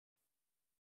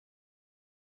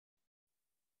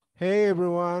Hey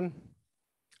everyone.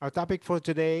 Our topic for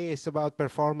today is about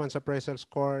performance appraisal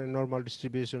score and normal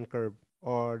distribution curve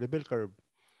or the bell curve.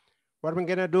 What I'm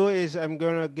gonna do is I'm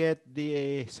gonna get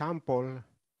the sample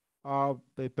of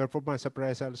the performance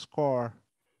appraisal score,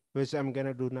 which I'm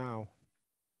gonna do now.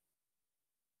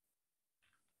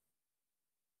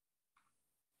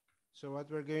 So what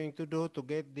we're going to do to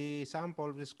get the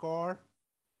sample of the score,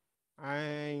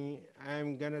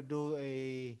 I'm gonna do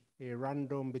a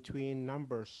random between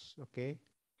numbers. Okay.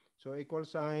 So equal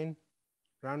sign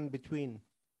run between.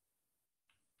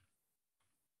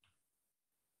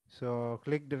 So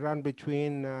click the run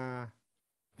between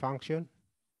function.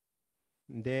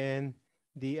 Then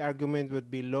the argument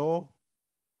would be low,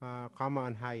 comma,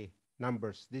 and high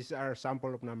numbers. These are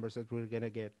sample of numbers that we're gonna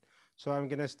get. So I'm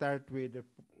gonna start with the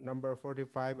number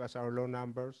 45 as our low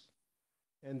numbers,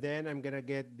 and then I'm gonna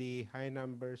get the high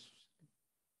numbers,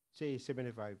 say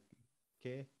 75.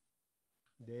 Okay.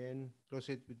 Then close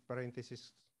it with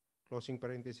parenthesis, closing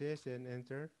parenthesis, and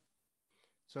enter.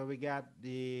 So we got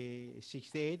the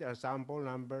 68 are sample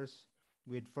numbers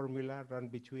with formula run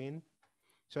between.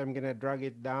 So I'm gonna drag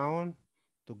it down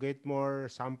to get more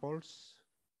samples.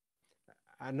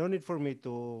 No need for me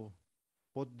to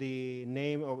put the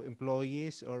name of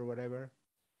employees or whatever,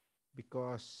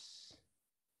 because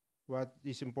what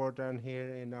is important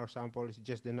here in our sample is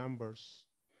just the numbers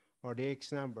or the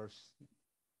X numbers.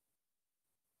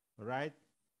 All right.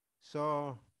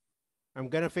 So I'm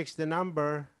gonna fix the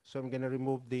number. So I'm gonna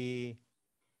remove the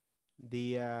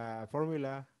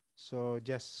formula. So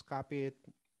just copy it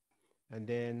and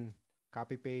then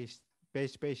copy paste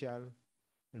special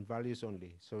and values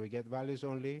only. So we get values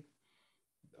only.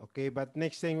 Okay, but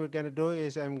next thing we're gonna do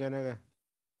is I'm gonna,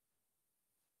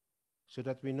 so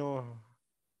that we know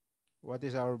what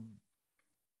is our,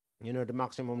 the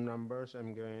maximum numbers.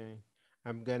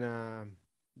 I'm gonna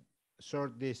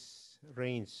sort this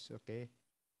range. Okay,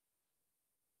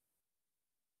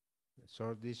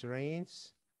 sort this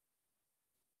range.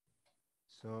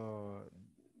 So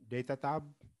data tab,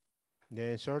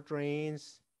 then sort range,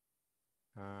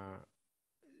 uh,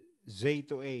 Z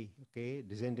to A. Okay,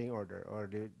 descending order or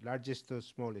the largest to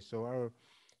smallest. So our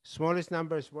smallest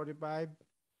number is 45,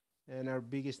 and our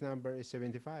biggest number is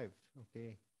 75.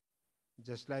 Okay,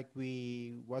 just like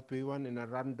what we want in a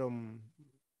random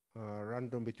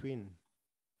between.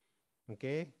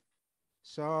 Okay,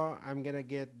 so I'm gonna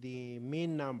get the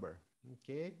mean number.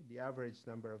 Okay, the average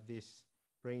number of this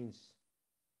range.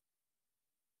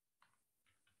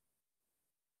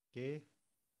 Okay,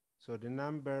 so the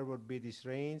number would be this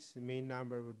range, the mean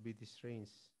number would be this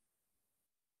range.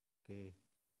 Okay,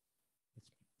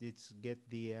 let's get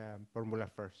the formula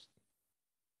first.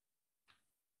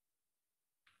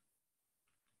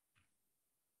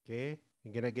 Okay,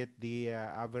 you're gonna get the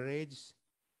average,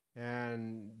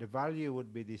 and the value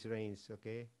would be this range.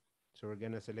 Okay, so we're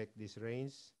gonna select this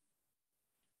range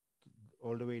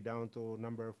all the way down to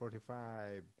number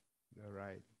 45. All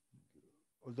right.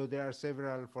 Although there are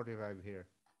several 45 here.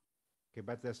 Okay,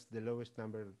 but that's the lowest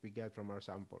number that we get from our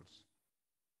samples.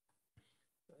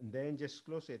 And then just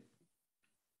close it.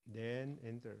 Then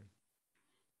enter.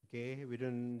 Okay, we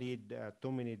don't need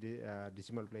too many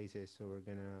decimal places, so we're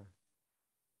gonna.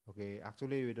 Okay,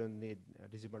 actually we don't need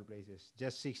decimal places.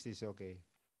 Just 60 is okay.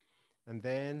 And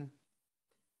then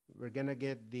we're gonna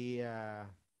get the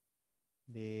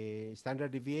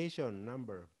standard deviation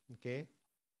number. Okay.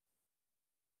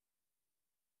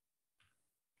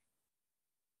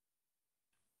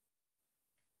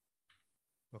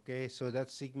 Okay, so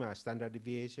that's sigma, standard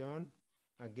deviation.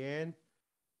 Again,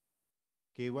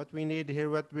 okay, what we need here,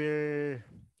 what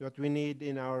we need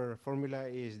in our formula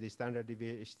is the standard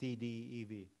deviation,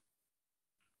 TDEV.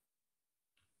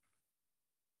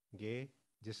 Okay,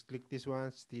 just click this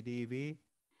one, TDEV.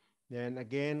 Then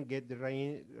again, get the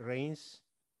range,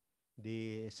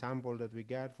 the sample that we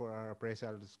got for our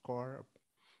appraisal score.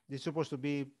 This is supposed to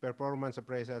be performance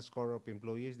appraisal score of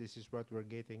employees. This is what we're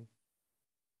getting.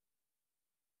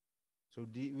 So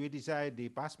we decide the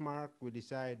pass mark, we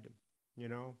decide, you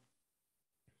know,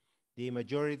 the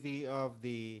majority of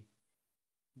the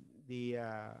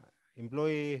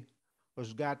employee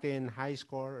who's gotten high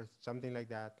score or something like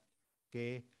that.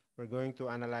 Okay, we're going to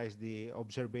analyze the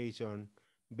observation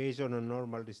based on a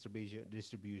normal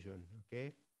distribution.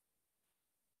 Okay,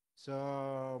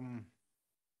 so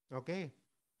okay,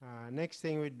 next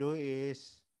thing we do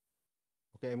is,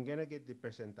 okay, I'm gonna get the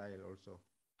percentile also,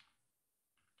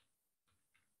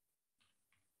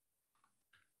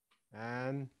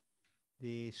 and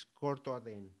the score to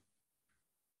attain,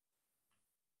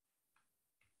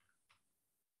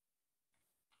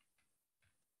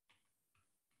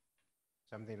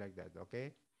 something like that.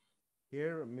 Okay,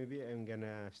 Here, maybe I'm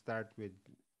gonna start with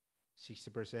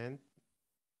 60%,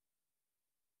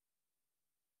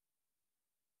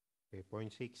 okay, zero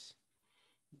point 0.6.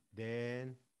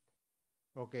 Then,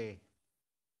 okay,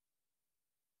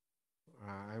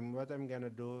 what I'm gonna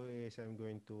do is I'm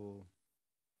going to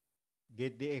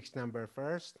get the X number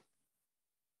first.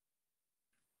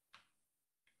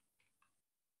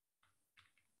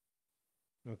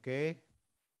 Okay,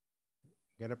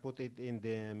 gonna put it in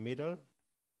the middle.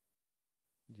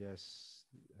 Just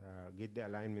get the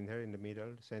alignment here in the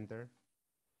middle, center,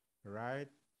 right?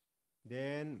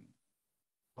 Then,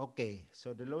 okay,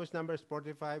 so the lowest number is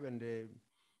 45 and the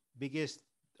biggest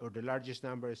or the largest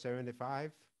number is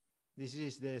 75. This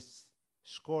is the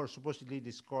score, supposedly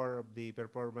the score of the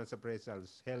performance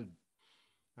appraisals held,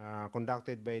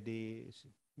 conducted by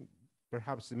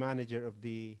perhaps the manager of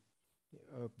the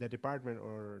department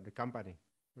or the company,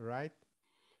 right?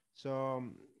 So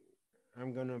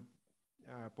I'm gonna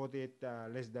put it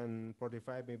less than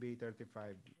 45, maybe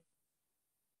 35.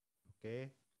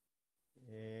 Okay,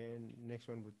 and next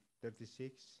one with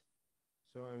 36.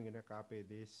 So I'm gonna copy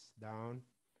this down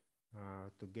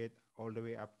to get all the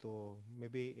way up to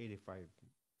maybe 85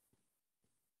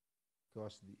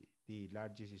 because the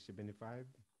largest is 75. I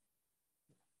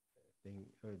think,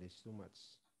 oh, there's too much.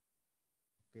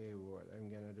 Okay, what I'm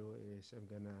gonna do is I'm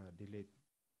gonna delete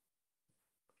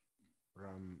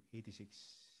from 86.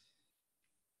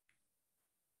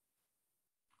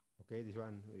 Okay, this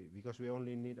one, because we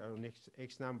only need our next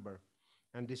X number.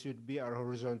 And this would be our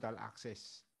horizontal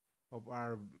axis of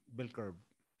our bell curve.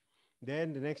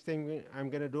 Then the next thing I'm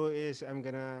gonna do is I'm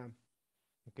gonna,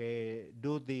 okay,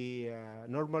 do the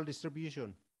normal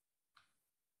distribution.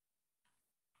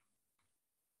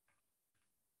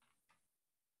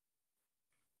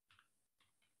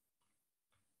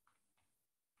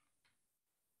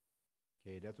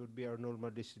 Okay, that would be our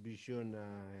normal distribution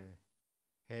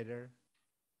header,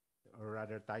 or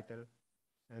rather title.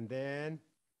 And then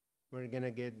we're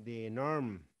gonna get the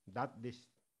norm dot this.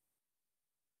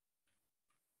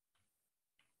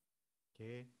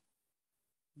 Okay,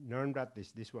 norm dot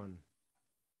this one,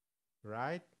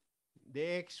 right?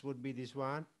 The X would be this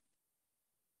one,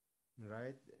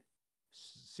 right?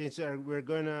 Since I'm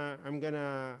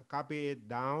gonna copy it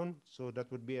down, so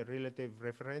that would be a relative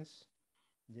reference.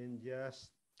 Then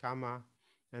just comma,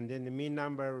 and then the mean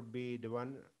number would be the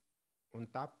one on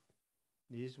top,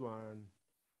 this one,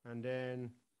 and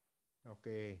then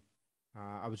okay,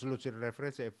 absolute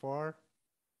reference F4,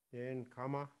 then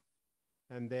comma,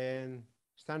 and then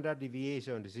standard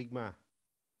deviation, the sigma.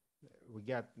 We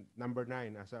got number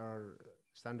 9 as our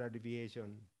standard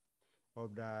deviation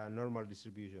of the normal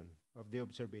distribution of the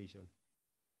observation.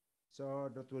 So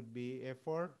that would be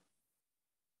F4.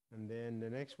 And then the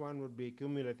next one would be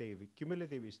cumulative.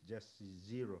 Cumulative is just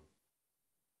 0.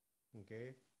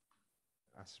 Okay?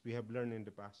 As we have learned in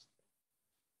the past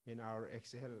in our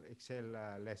Excel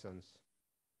lessons.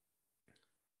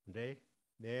 Okay?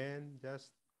 Then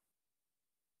just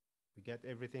we get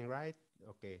everything right.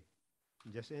 Okay.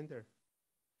 Just enter.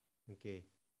 Okay.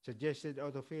 Suggested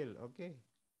autofill. Okay.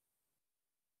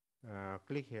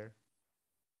 Click here.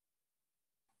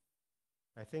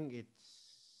 I think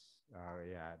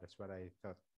yeah, that's what I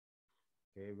thought.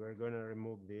 Okay, we're gonna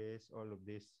remove all of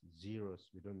these zeros.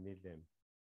 We don't need them.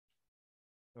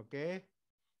 Okay,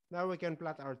 now we can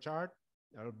plot our chart,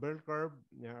 our bell curve,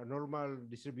 our normal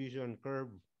distribution curve.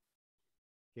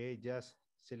 Okay, just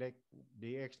select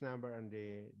the X number and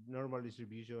the normal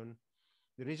distribution.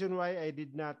 The reason why I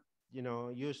did not,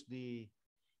 use the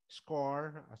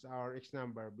score as our X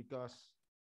number because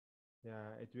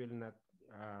it will not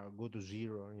go to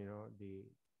zero.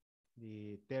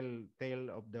 The tail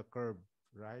of the curve,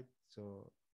 right? So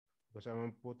because I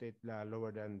want to put it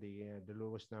lower than the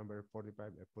lowest number, 45,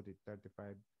 I put it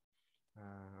 35.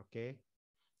 Okay,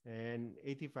 and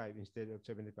 85 instead of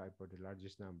 75 for the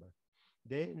largest number.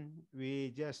 Then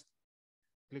we just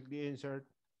click the insert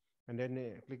and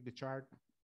then click the chart.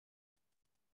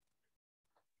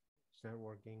 It's not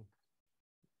working.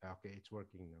 Okay, it's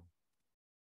working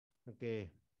now.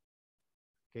 Okay,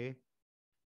 okay,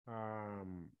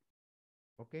 um,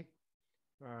 okay.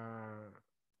 Uh,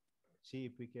 See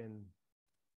if we can.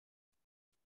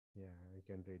 Yeah, we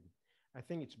can read it. I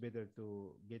think it's better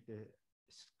to get a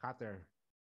scatter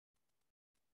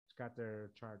scatter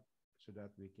chart so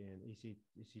that we can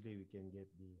easily we can get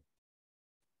the.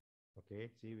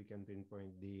 Okay, see, we can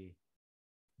pinpoint the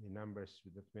numbers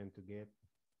that's meant to get,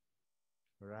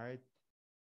 right?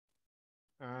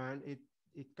 And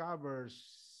it covers,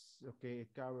 okay,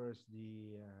 it covers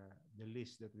the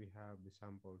list that we have, the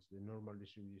samples, the normal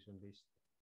distribution list.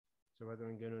 So what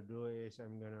I'm gonna do is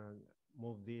I'm gonna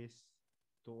move this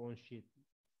to on sheet.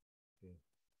 Okay,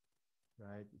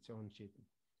 right? It's on sheet.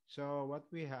 So what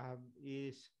we have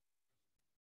is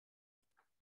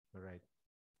all right.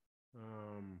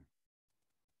 Um,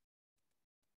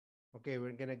 okay,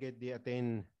 we're gonna get the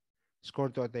attain score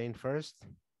to attain first,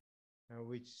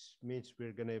 which means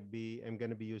I'm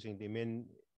gonna be using the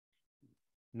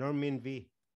norm min v.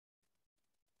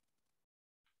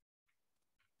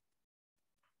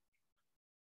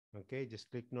 Okay, just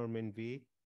click norm min v,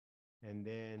 and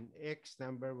then x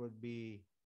number would be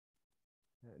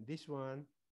this one,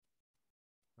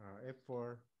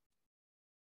 f4,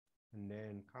 and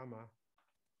then comma,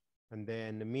 and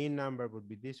then the mean number would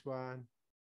be this one,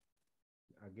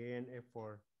 again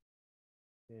f4,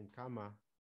 then comma,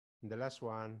 and the last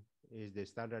one is the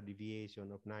standard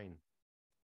deviation of 9.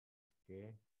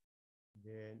 Okay,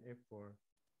 then f4,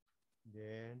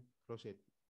 then close it,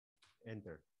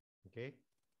 enter. Okay,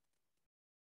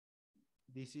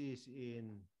 this is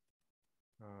in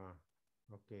uh,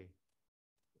 okay,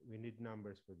 we need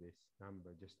numbers for this,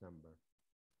 just number.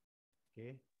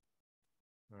 Okay,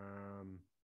 um,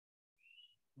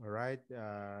 all right,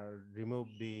 remove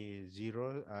the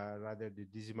zero, rather the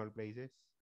decimal places.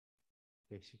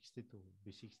 Okay, 62,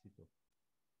 be 62.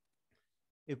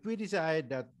 If we decide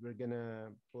that we're gonna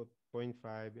put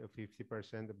 0.5 or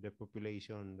 50% of the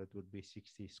population, that would be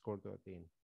 60 score to attain.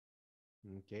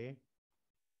 Okay,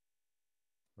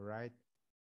 all right.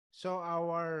 So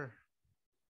our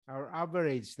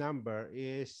average number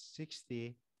is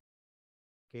 60.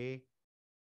 Okay,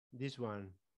 this one,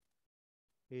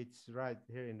 it's right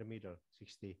here in the middle,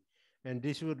 60. And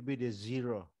this would be the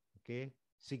zero, okay?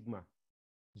 Sigma,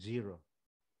 zero,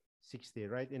 60,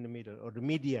 right in the middle, or the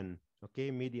median, okay?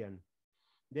 Median.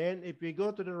 Then if we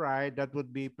go to the right, that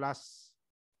would be plus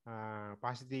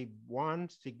positive 1,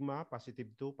 sigma, positive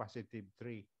 2, positive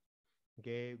 3.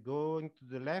 Okay, going to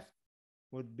the left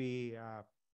would be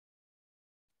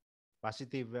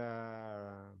positive,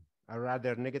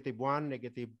 rather negative 1,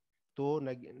 negative 2,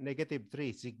 negative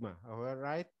 3 sigma, all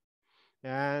right?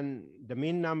 And the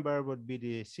mean number would be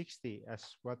the 60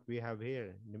 as what we have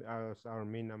here as our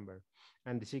mean number.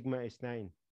 And the sigma is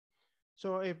 9.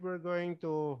 So if we're going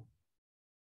to,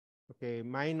 okay,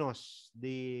 minus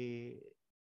the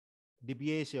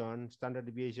deviation, standard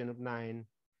deviation of 9,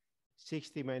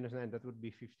 60 minus 9, that would be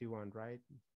 51, right?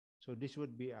 So this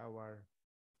would be our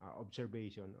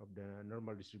observation of the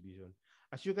normal distribution.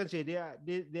 As you can see,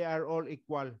 they are all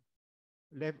equal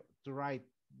left to right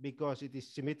because it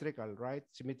is symmetrical, right?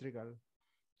 Symmetrical.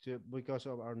 So because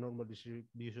of our normal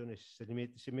distribution is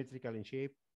symmetrical in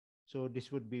shape. So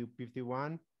this would be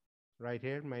 51 right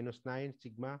here, minus 9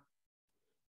 sigma.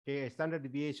 Okay, standard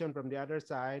deviation from the other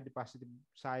side, the positive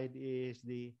side is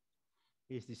the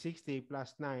 60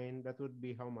 plus 9. That would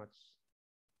be how much?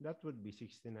 That would be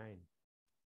 69.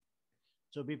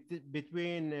 So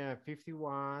between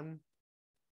 51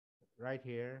 right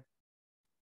here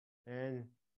and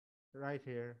right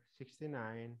here,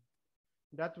 69,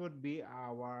 that would be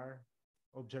our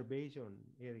observation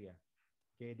area.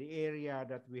 Okay, the area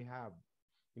that we have,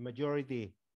 the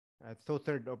majority,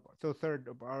 two-third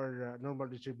of our normal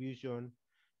distribution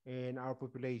in our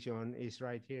population is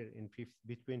right here in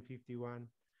between 51.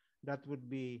 That would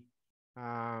be,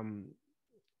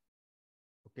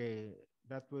 okay,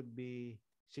 that would be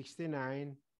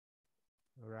 69,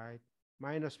 all right,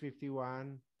 minus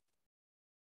 51,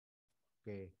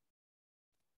 okay,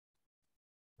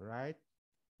 right?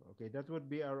 Okay, that would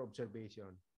be our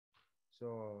observation.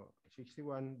 So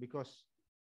 61 because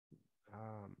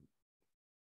um,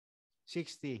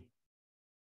 60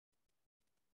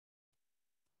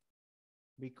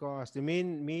 because the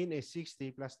mean is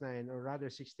 60 plus 9, or rather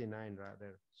 69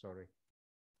 rather, sorry.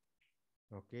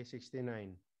 Okay,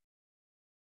 69.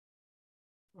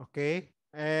 Okay,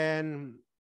 and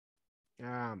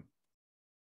um,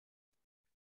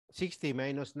 60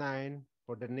 minus 9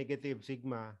 for the negative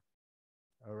sigma,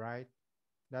 all right,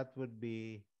 that would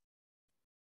be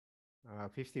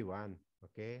 51,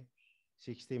 okay?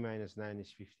 60 minus 9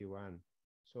 is 51.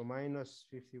 So minus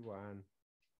 51,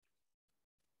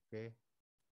 okay?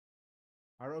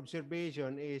 Our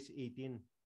observation is 18,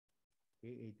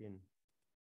 okay, 18.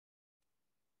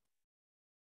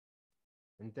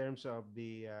 In terms of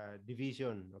the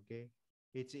division, okay,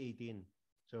 it's 18.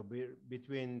 So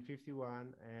between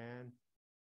 51 and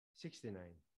 69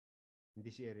 in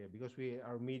this area, because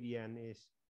our median is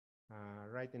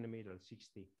right in the middle,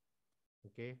 60.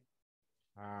 Okay,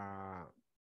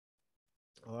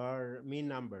 our mean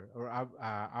number or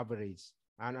average,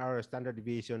 and our standard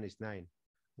deviation is 9.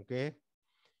 Okay,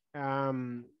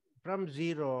 from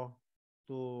 0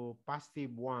 to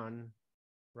positive 1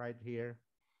 right here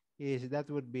is that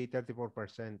would be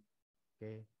 34%.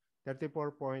 Okay.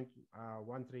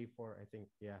 34.134, I think.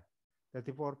 Yeah.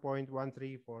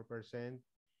 34.134%.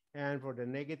 And for the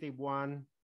negative 1,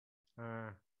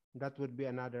 uh, that would be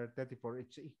another 34.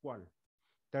 It's equal.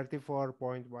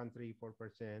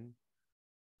 34.134%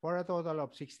 for a total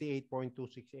of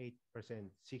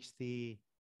 68.268%.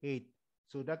 68.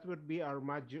 So that would be our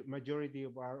majority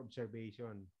of our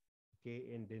observation, okay,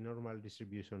 in the normal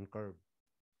distribution curve.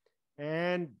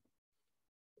 And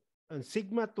on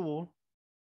sigma 2,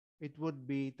 it would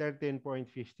be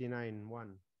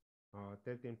 13.591.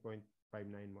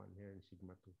 13.591 here in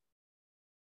sigma 2.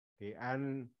 Okay,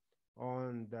 and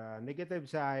on the negative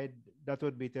side, that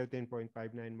would be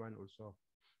 13.591 also.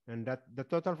 And that the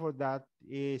total for that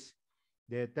is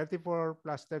the 34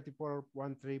 plus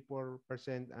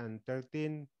 34.134% and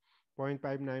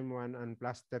 13.591 and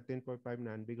plus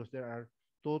 13.59 because there are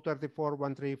two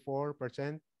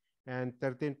 34.134% and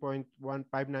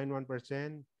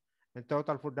 13.1591%, and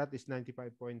total for that is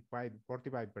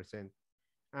 95.545%.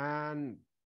 And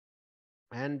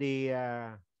and the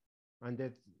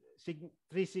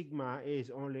 3 sigma is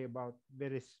only about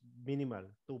very minimal,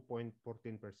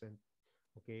 2.14%,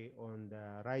 okay, on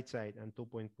the right side and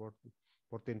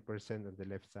 2.14% on the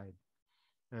left side.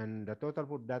 And the total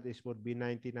for that is would be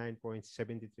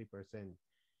 99.73%.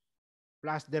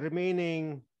 Plus the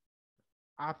remaining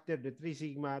after the 3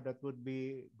 sigma that would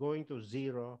be going to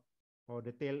 0, or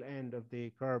the tail end of the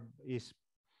curve is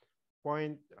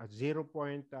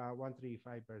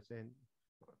 0.135%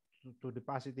 to the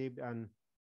positive and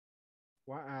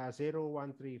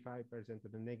 0.135% to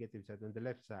the negative side on the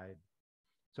left side.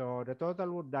 So the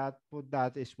total would would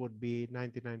be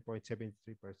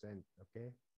 99.73%.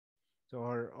 Okay. So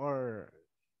or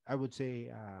I would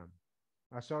say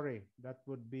sorry, that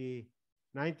would be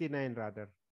 99 rather.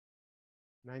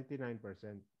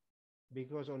 99%,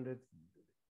 because on the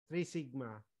 3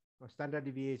 sigma standard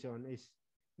deviation is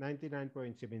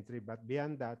 99.73, but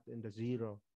beyond that in the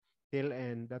 0 till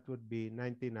end that would be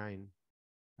 99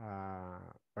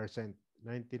 percent,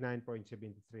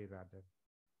 99.73 rather,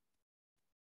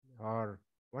 or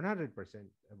 100%,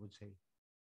 I would say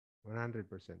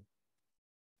 100%.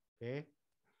 Okay,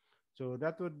 so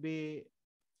that would be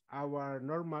our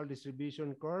normal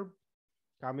distribution curve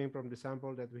coming from the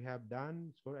sample that we have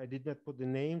done. So I did not put the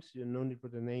names. You no need to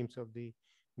put the names of the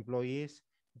employees,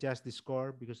 just the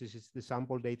score, because this is the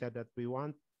sample data that we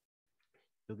want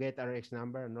to get our X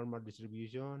number, normal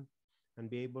distribution, and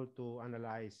be able to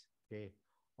analyze, okay,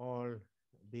 all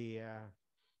the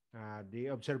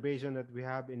observation that we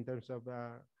have in terms of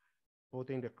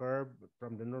putting the curve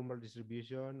from the normal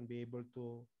distribution, be able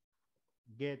to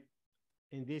get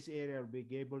in this area,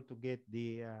 be able to get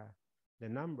the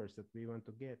numbers that we want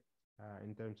to get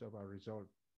in terms of our result,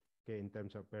 okay, in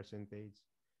terms of percentage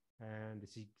and the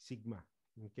sigma,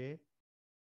 okay,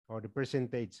 or the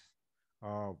percentage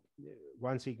of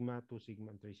 1 sigma, 2 sigma,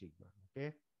 and 3 sigma,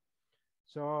 okay.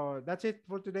 So that's it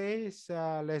for today's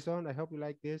lesson. I hope you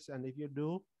like this, and if you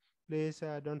do, please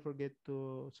don't forget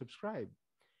to subscribe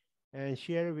and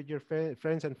share with your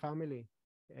friends and family,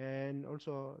 and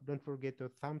also don't forget to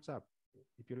thumbs up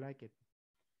if you like it.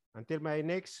 Until my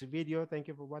next video, thank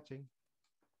you for watching.